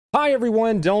Hi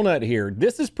everyone, Donut here.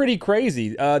 This is pretty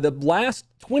crazy. The last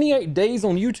 28 days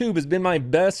on YouTube has been my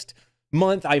best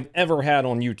month I've ever had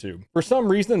on YouTube. For some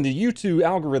reason, the YouTube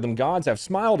algorithm gods have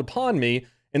smiled upon me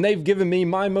and they've given me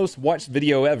my most watched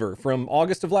video ever from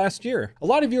August of last year. A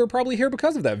lot of you are probably here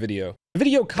because of that video. The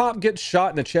video cop gets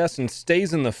shot in the chest and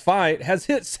stays in the fight has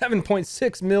hit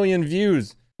 7.6 million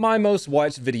views. My most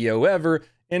watched video ever.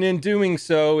 And in doing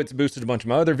so, it's boosted a bunch of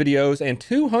my other videos, and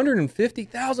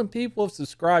 250,000 people have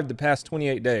subscribed the past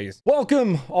 28 days.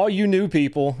 Welcome, all you new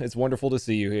people. It's wonderful to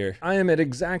see you here. I am at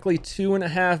exactly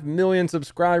 2.5 million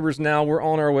subscribers now. We're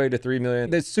on our way to 3 million.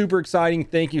 That's super exciting.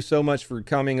 Thank you so much for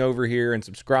coming over here and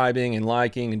subscribing and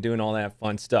liking and doing all that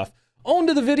fun stuff. On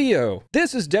to the video.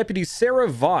 This is Deputy Sara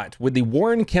Vaught with the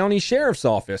Warren County Sheriff's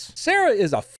Office. Sara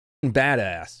is a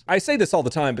badass. I say this all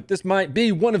the time, but this might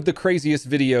be one of the craziest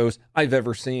videos I've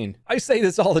ever seen. I say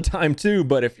this all the time too,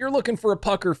 but if you're looking for a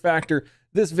pucker factor,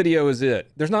 this video is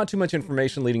it. There's not too much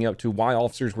information leading up to why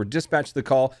officers were dispatched to the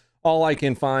call. All I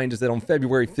can find is that on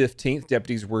February 15th,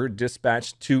 deputies were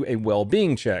dispatched to a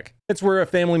well-being check. It's where a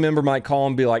family member might call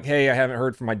and be like, hey, I haven't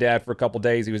heard from my dad for a couple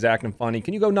days. He was acting funny.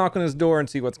 Can you go knock on his door and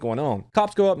see what's going on?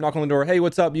 Cops go up, knock on the door. Hey,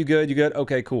 what's up? You good? You good?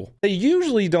 Okay, cool. They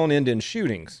usually don't end in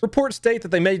shootings. Reports state that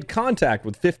they made contact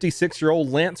with 56-year-old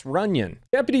Lance Runion.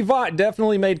 Deputy Vaught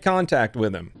definitely made contact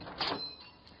with him.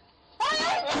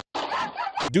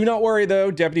 Do not worry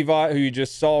though, Deputy Vaught, who you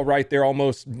just saw right there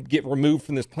almost get removed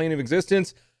from this plane of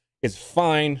existence, is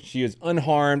fine. She is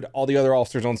unharmed. All the other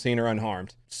officers on scene are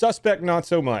unharmed. Suspect, not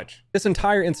so much. This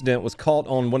entire incident was caught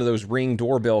on one of those Ring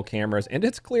doorbell cameras, and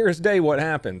it's clear as day what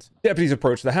happens. Deputies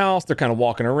approach the house. They're kind of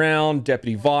walking around.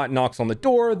 Deputy Vaught knocks on the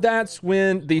door. That's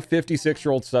when the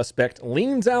 56-year-old suspect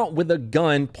leans out with a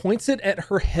gun, points it at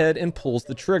her head, and pulls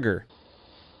the trigger.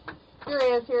 Here he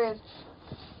is, here he is.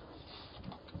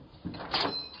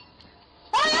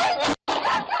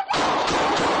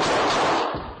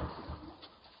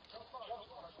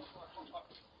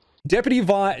 Deputy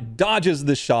Vaught dodges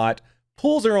the shot,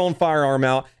 pulls her own firearm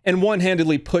out, and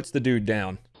one-handedly puts the dude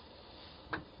down.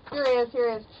 Here he is, here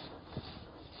he is.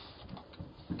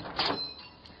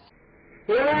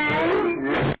 Here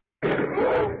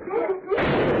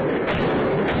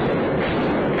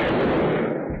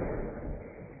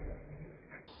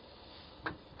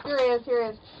he is, here he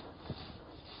is.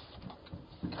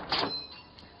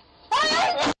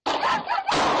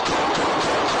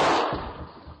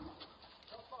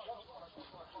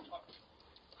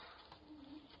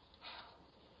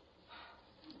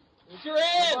 Your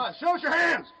hands! Show us your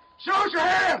hands! Show us your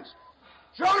hands!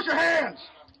 Show us your hands!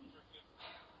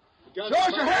 Show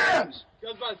us your hands!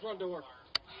 Guns by the front door.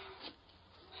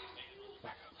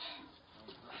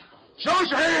 Show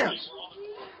us your hands!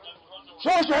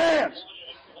 Show us your hands!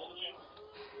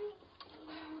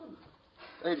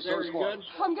 Lady, show us You what? good?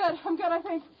 I'm good, I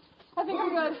think I'm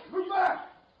good. Move back!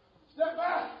 Step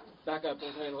back! Back up,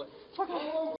 we'll handle it.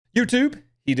 Okay. YouTube,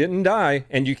 he didn't die,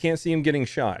 and you can't see him getting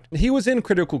shot. He was in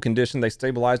critical condition. They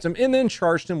stabilized him and then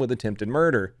charged him with attempted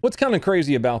murder. What's kind of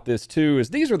crazy about this too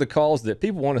is these are the calls that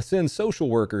people want to send social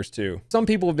workers to. Some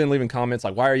people have been leaving comments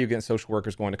like, why are you against social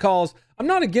workers going to calls? I'm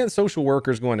not against social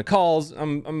workers going to calls.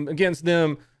 I'm against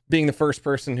them being the first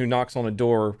person who knocks on a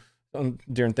door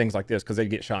during things like this because they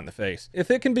get shot in the face.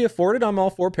 If it can be afforded, I'm all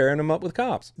for pairing them up with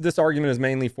cops. This argument is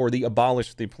mainly for the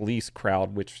abolish the police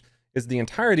crowd, which is the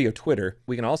entirety of Twitter.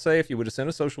 We can all say if you would have sent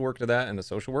a social worker to that and a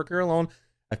social worker alone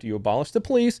after you abolish the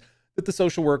police, that the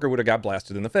social worker would have got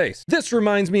blasted in the face. This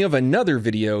reminds me of another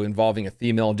video involving a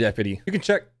female deputy. You can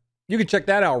check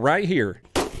that out right here.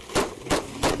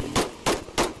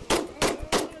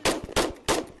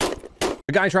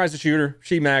 The guy tries to shoot her.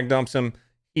 She mag dumps him.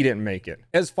 He didn't make it.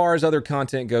 As far as other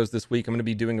content goes this week, I'm going to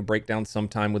be doing a breakdown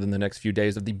sometime within the next few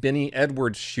days of the Benny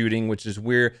Edwards shooting, which is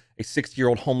where a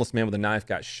 60-year-old homeless man with a knife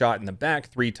got shot in the back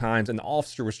 3 times and the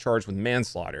officer was charged with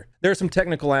manslaughter. There are some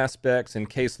technical aspects in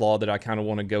case law that I kind of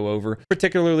want to go over,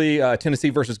 particularly Tennessee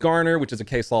versus Garner, which is a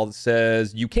case law that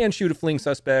says you can shoot a fleeing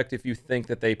suspect if you think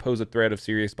that they pose a threat of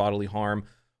serious bodily harm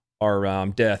or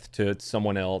death to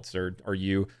someone else or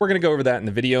you. We're going to go over that in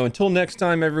the video. Until next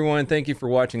time, everyone, thank you for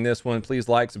watching this one. Please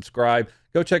like, subscribe.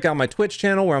 Go check out my Twitch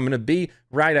channel where I'm going to be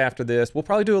right after this. We'll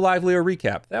probably do a live Leo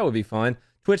recap. That would be fun.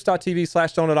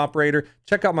 Twitch.tv/donutoperator.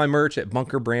 Check out my merch at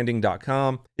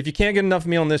bunkerbranding.com. If you can't get enough of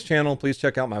me on this channel, please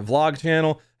check out my vlog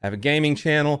channel. I have a gaming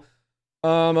channel.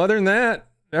 Other than that,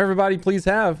 everybody please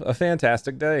have a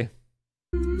fantastic day.